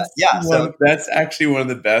 So that's actually one of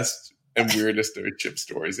the best and weirdest of Chip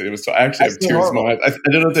stories. And it was, so I actually have tears in my eyes.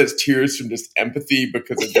 I don't know if that's tears from just empathy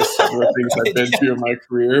because of just some of the things I've been through in my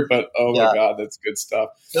career, but oh my God, that's good stuff.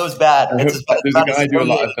 It was bad. There's a guy I've done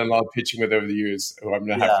a lot of pitching with over the years who I'm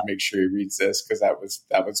going to have to make sure he reads this, because that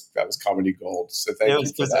was comedy gold. So thank you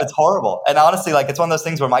for that. It's horrible. And honestly, like, it's one of those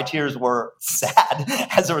things where my tears were sad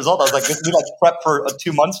as a result. I was like, we prep for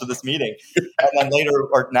 2 months for this meeting. And then later,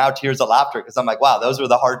 or now tears of laughter, because I'm like, wow, those were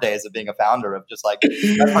the hard days of being a founder, of just like,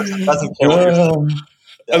 that person doesn't care what you're saying.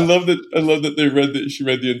 Yeah. I love that she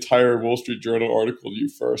read the entire Wall Street Journal article to you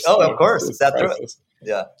first. Oh, of course. It's that true.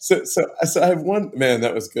 Yeah. So I have one, man,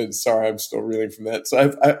 that was good. Sorry, I'm still reeling from that. So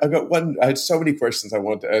I've got one. I had so many questions I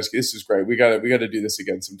wanted to ask you. This is great. We got to do this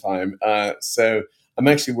again sometime. So I'm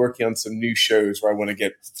actually working on some new shows where I want to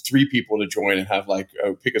get 3 people to join and have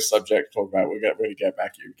pick a subject, talk about. We're going to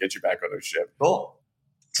get you back on our ship. Cool.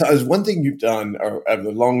 So there's one thing you've done, or of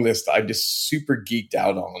the long list, I just super geeked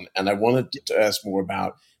out on, and I wanted to ask more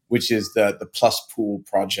about, which is the Plus Pool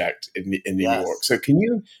project in New York. So can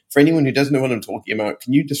you, for anyone who doesn't know what I'm talking about,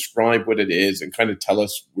 can you describe what it is and kind of tell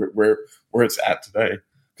us where it's at today?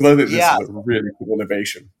 Because I think this is a really cool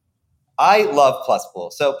innovation. I love Plus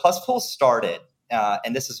Pool. So Plus Pool started,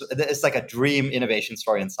 and it's like a dream innovation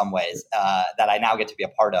story in some ways that I now get to be a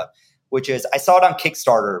part of, which is I saw it on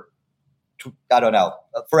Kickstarter, I don't know,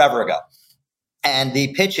 forever ago. And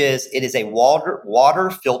the pitch is, it is a water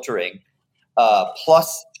filtering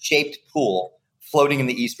plus shaped pool floating in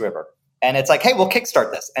the East River. And it's like, hey, we'll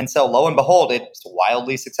kickstart this. And so lo and behold, it's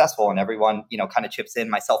wildly successful, and everyone, kind of chips in,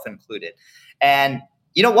 myself included. And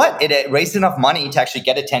you know what? It raised enough money to actually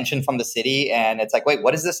get attention from the city. And it's like, wait,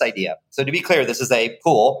 what is this idea? So to be clear, this is a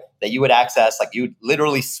pool that you would access, like you would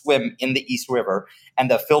literally swim in the East River.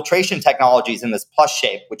 And the filtration technology is in this plus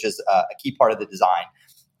shape, which is a key part of the design,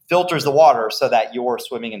 filters the water so that you're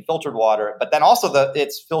swimming in filtered water. But then also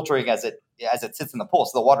it's filtering as it sits in the pool.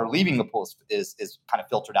 So the water leaving the pool is kind of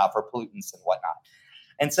filtered out for pollutants and whatnot.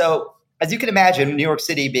 And so, as you can imagine, New York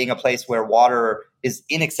City being a place where water is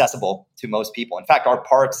inaccessible to most people. In fact, our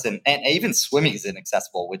parks and even swimming is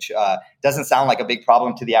inaccessible, which doesn't sound like a big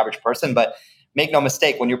problem to the average person. But make no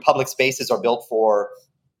mistake, when your public spaces are built for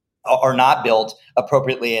are not built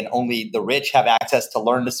appropriately, and only the rich have access to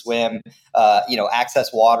learn to swim,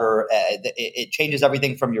 access water. It changes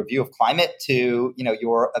everything from your view of climate to,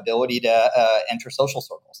 your ability to enter social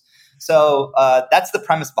circles. So that's the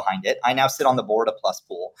premise behind it. I now sit on the board of Plus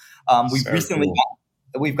Pool.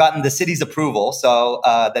 We've gotten the city's approval. So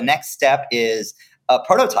the next step is a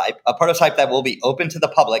prototype that will be open to the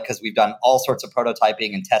public, because we've done all sorts of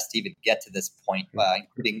prototyping and tests to even get to this point,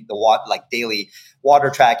 including the daily water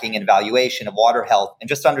tracking and evaluation of water health, and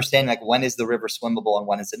just understanding when is the river swimmable and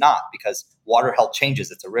when is it not, because water health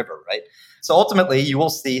changes. It's a river, right? So ultimately, you will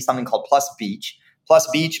see something called Plus Beach. Plus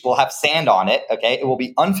Beach will have sand on it, okay? It will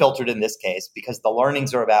be unfiltered in this case, because the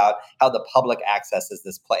learnings are about how the public accesses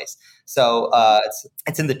this place. So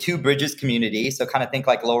it's in the Two Bridges community. So kind of think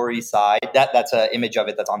like Lower East Side. That's an image of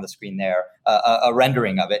it that's on the screen there, a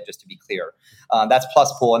rendering of it, just to be clear. That's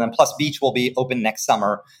Plus Pool. And then Plus Beach will be open next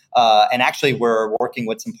summer. And actually, we're working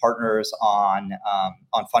with some partners on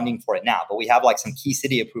funding for it now. But we have some key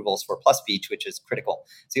city approvals for Plus Beach, which is critical.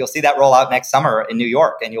 So you'll see that roll out next summer in New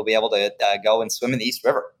York, and you'll be able to go and swim in the East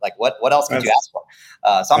River. What else could you ask for?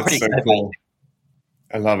 So I'm pretty excited. Cool.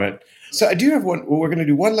 I love it. So I do have one. We're going to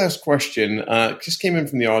do one last question. Just came in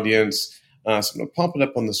from the audience. So I'm going to pop it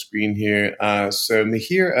up on the screen here. So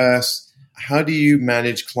Mihir asks, how do you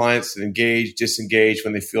manage clients that engage, disengage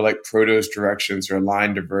when they feel like Proto's directions are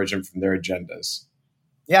aligned, divergent from their agendas?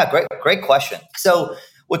 Yeah, great question. So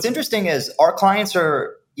what's interesting is our clients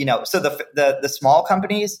are, so the small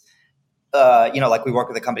companies, we work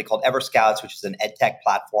with a company called EverScouts, which is an ed tech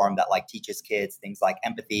platform that teaches kids things like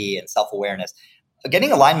empathy and self-awareness.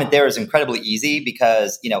 Getting alignment there is incredibly easy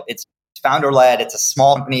because, it's founder-led. It's a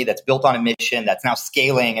small company that's built on a mission that's now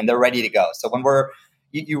scaling, and they're ready to go. So when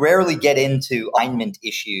you rarely get into alignment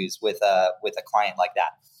issues with a client like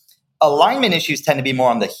that. Alignment issues tend to be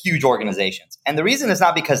more on the huge organizations. And the reason is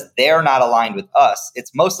not because they're not aligned with us.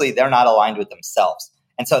 It's mostly they're not aligned with themselves.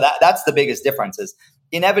 And so that's the biggest difference is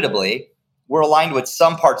inevitably we're aligned with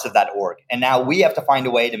some parts of that org. And now we have to find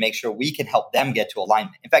a way to make sure we can help them get to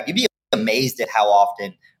alignment. In fact, you'd be amazed at how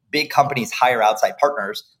often big companies hire outside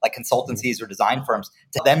partners like consultancies or design firms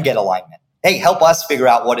to help them get alignment. Hey, help us figure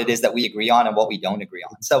out what it is that we agree on and what we don't agree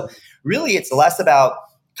on. So really, it's less about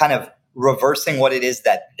kind of reversing what it is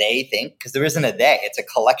that they think, because there isn't a they. It's a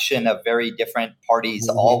collection of very different parties,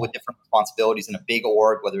 all with different responsibilities in a big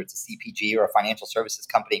org, whether it's a CPG or a financial services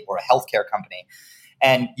company or a healthcare company.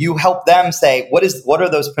 And you help them say, what are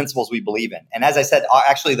those principles we believe in? And as I said,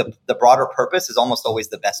 actually, the broader purpose is almost always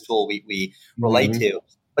the best tool we relate to.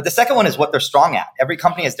 But the second one is what they're strong at. Every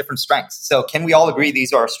company has different strengths. So can we all agree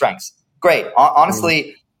these are our strengths? Great.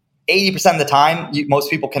 Honestly, 80% of the time, most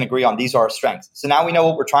people can agree on these are our strengths. So now we know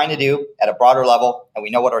what we're trying to do at a broader level, and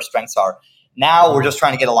we know what our strengths are. Now we're just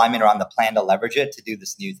trying to get alignment around the plan to leverage it to do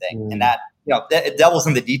this new thing. And that, it devils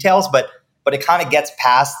in the details, but it kind of gets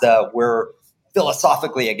past we're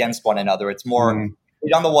philosophically against one another. It's more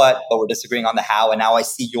we're on the what, but we're disagreeing on the how. And now I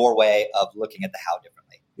see your way of looking at the how differently.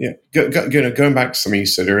 Yeah. Going back to something you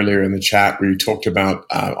said earlier in the chat where you talked about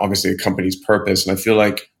obviously a company's purpose. And I feel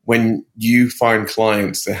like when you find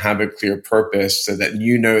clients that have a clear purpose so that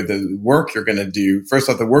the work you're going to do, first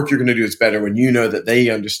off, the work you're going to do is better when you know that they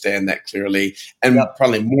understand that clearly. And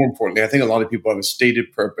probably more importantly, I think a lot of people have a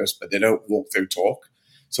stated purpose, but they don't walk their talk.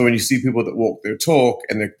 So when you see people that walk their talk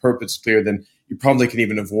and their purpose is clear, then you probably can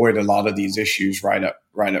even avoid a lot of these issues right up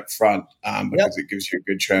front because it gives you a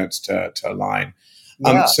good chance to align.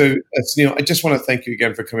 So, Sunil, I just want to thank you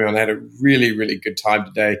again for coming on. I had a really, really good time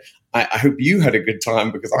today. I hope you had a good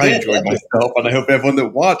time because I enjoyed myself, and I hope everyone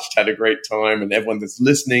that watched had a great time, and everyone that's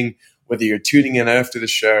listening, whether you're tuning in after the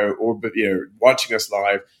show or watching us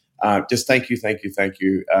live, just thank you.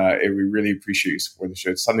 We really appreciate you supporting the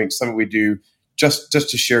show. It's something we do just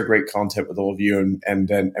to share great content with all of you,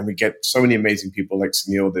 and we get so many amazing people like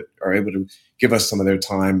Sunil that are able to give us some of their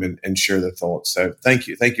time and share their thoughts. So thank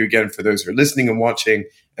you again for those who are listening and watching,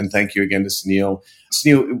 and thank you again to Sunil.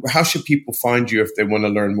 Sunil, how should people find you if they want to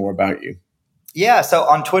learn more about you? Yeah, so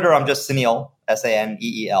on Twitter, I'm just Sunil,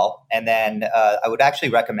 Saneel, and then I would actually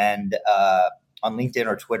recommend on LinkedIn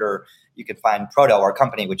or Twitter, you can find Proto, our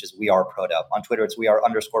company, which is We Are Proto. On Twitter, it's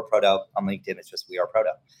 @WeAre_Proto. On LinkedIn, it's just We Are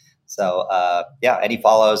Proto. So any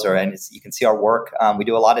follows you can see our work. We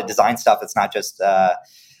do a lot of design stuff. It's not just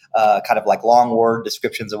kind of like long word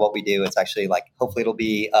descriptions of what we do. It's actually hopefully it'll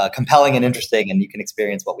be compelling and interesting, and you can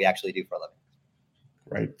experience what we actually do for a living.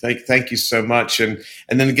 Right. Thank you so much. And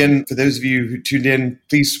then again, for those of you who tuned in,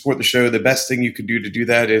 please support the show. The best thing you can do to do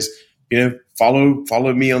that is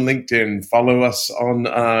follow me on LinkedIn, follow us on,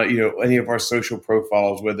 any of our social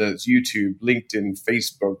profiles, whether it's YouTube, LinkedIn,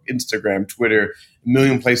 Facebook, Instagram, Twitter, a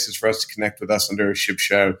million places for us to connect with us under a Ship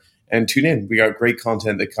Show, and tune in. We got great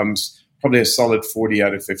content that comes probably a solid 40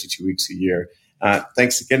 out of 52 weeks a year.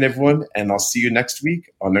 Thanks again, everyone. And I'll see you next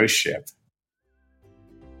week on O Ship.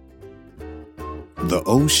 The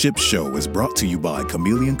O Ship Show is brought to you by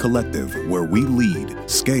Chameleon Collective, where we lead,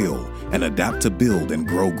 scale, and adapt to build and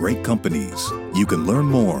grow great companies. You can learn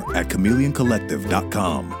more at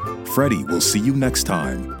chameleoncollective.com. Freddie will see you next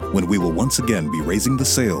time when we will once again be raising the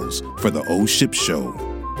sails for the O Ship Show.